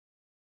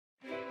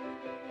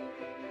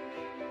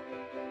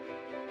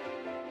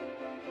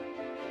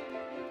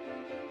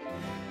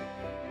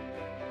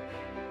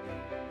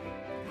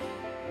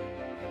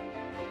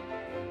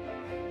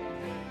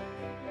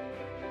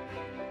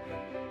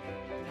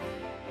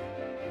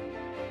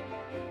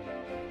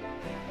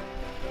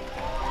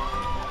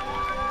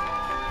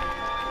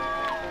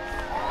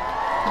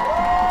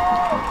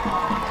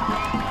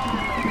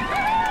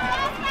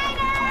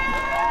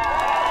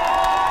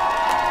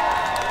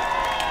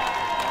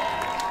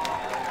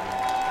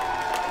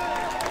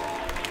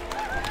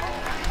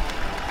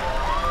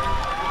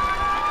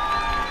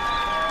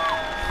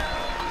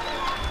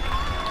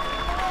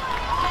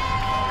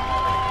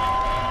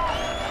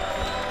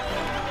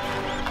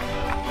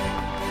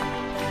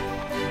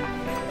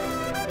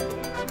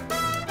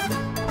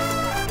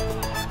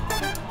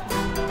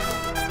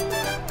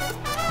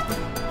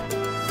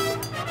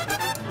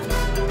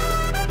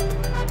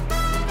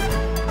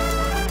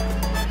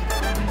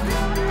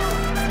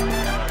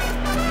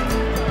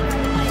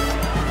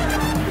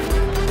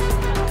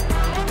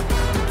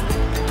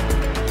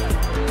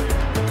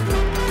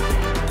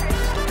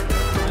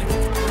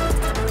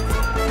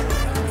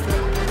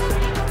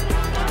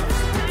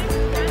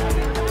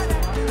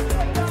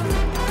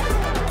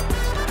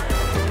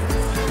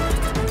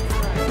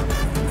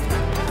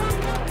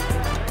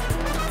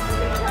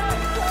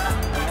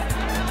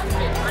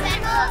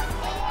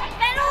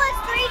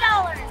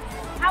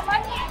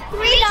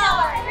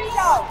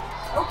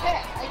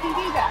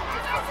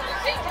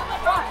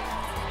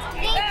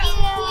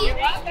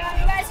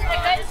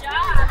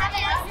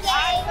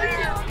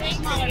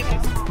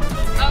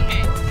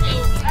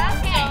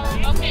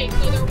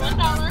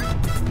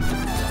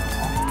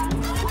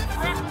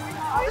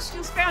is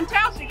just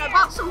fantastic. I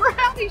bought some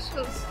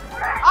radishes.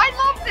 I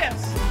love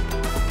this.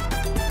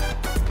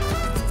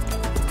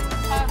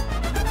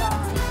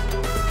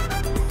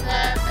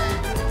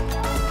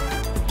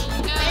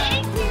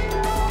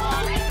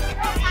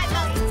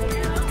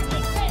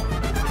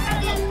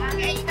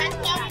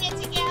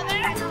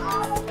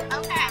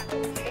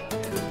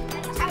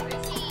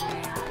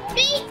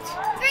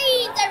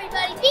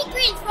 Beet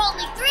greens for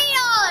only $3.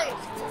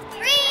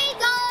 $3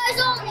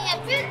 only at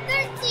booth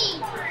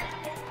 13.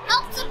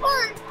 Help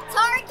support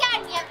Tar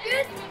Academy at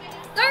booth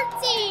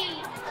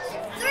 13.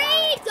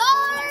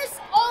 $3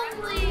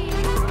 only.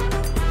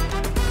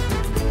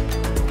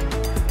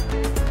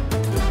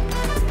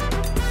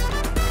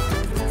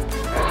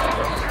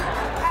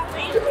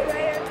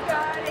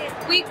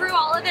 We grew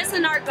all of this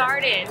in our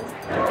garden,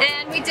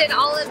 and we did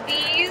all of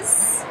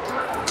these.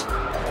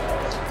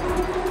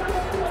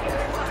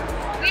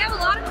 We have a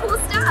lot of cool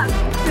stuff.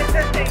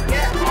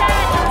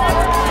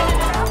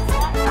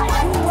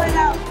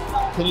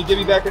 Can you give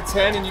me back a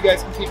 10 and you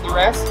guys can keep the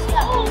rest?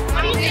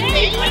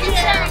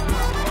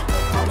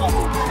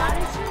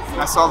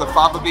 I saw the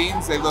fava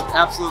beans. They look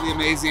absolutely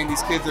amazing.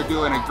 These kids are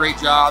doing a great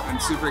job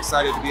and super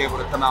excited to be able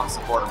to come out and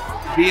support them.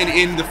 Being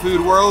in the food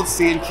world,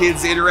 seeing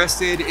kids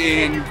interested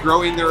in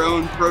growing their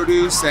own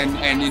produce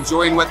and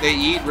enjoying what they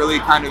eat really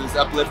kind of is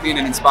uplifting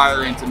and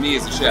inspiring to me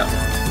as a chef.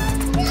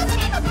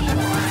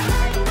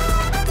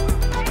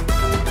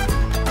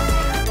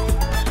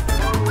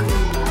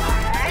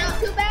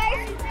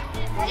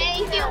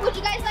 Would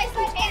you guys like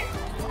some hair?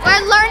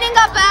 We're learning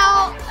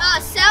about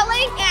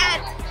selling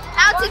and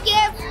how to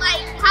give,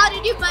 like, how to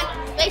do money,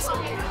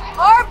 basically.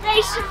 Or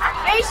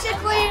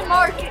basically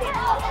marketing.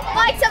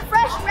 Like some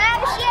fresh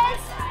radishes.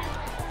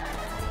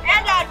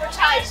 And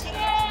advertising.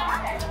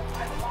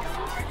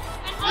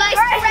 Like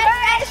fresh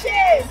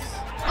radishes.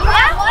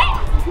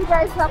 What? You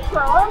guys have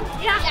grown?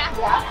 Yeah.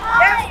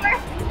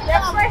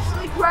 They're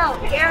freshly grown.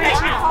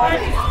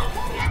 Guaranteed.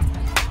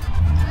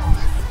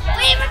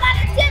 We even got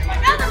a tip for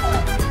another one.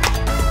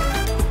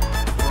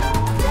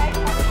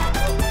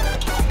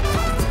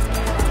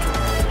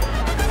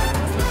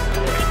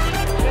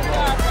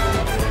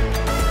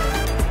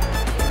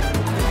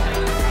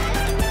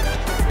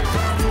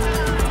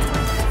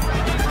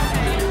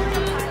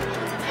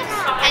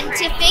 And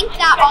to think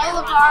that all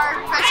of our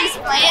precious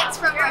plants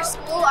from our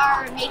school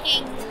are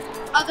making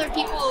other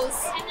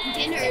people's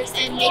dinners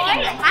and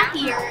making them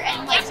happier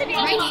and like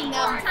bringing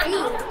them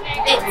food,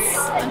 it's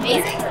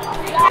amazing.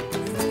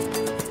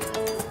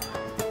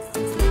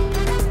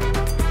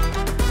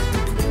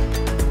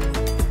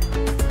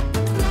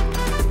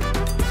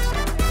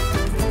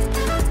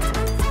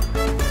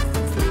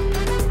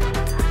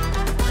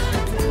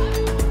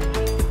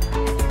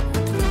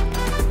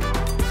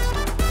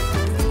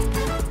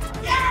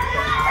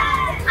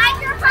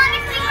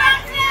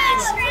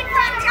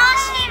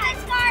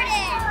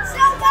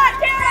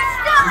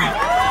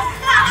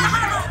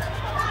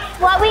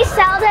 What we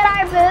sold at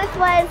our booth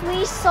was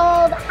we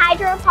sold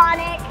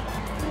hydroponic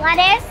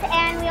lettuce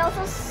and we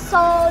also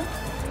sold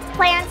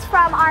plants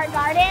from our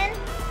garden.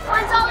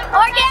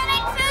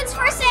 Organic foods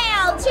for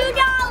sale,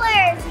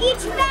 $2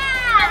 each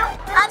bag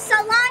of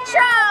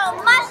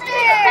cilantro,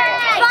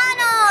 mustard,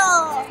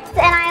 funnel.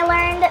 And I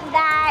learned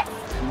that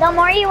the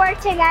more you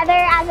work together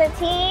as a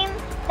team,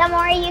 the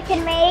more you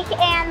can make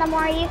and the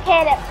more you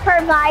can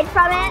provide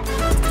from it.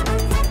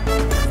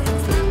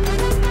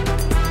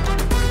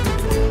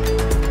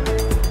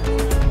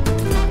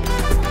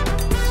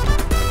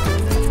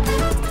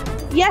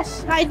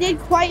 Yes, I did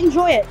quite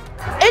enjoy it.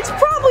 It's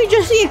probably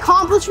just the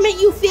accomplishment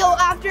you feel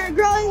after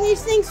growing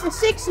these things for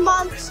 6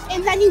 months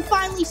and then you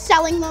finally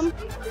selling them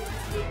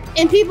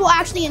and people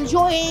actually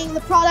enjoying the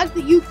product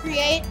that you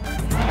create.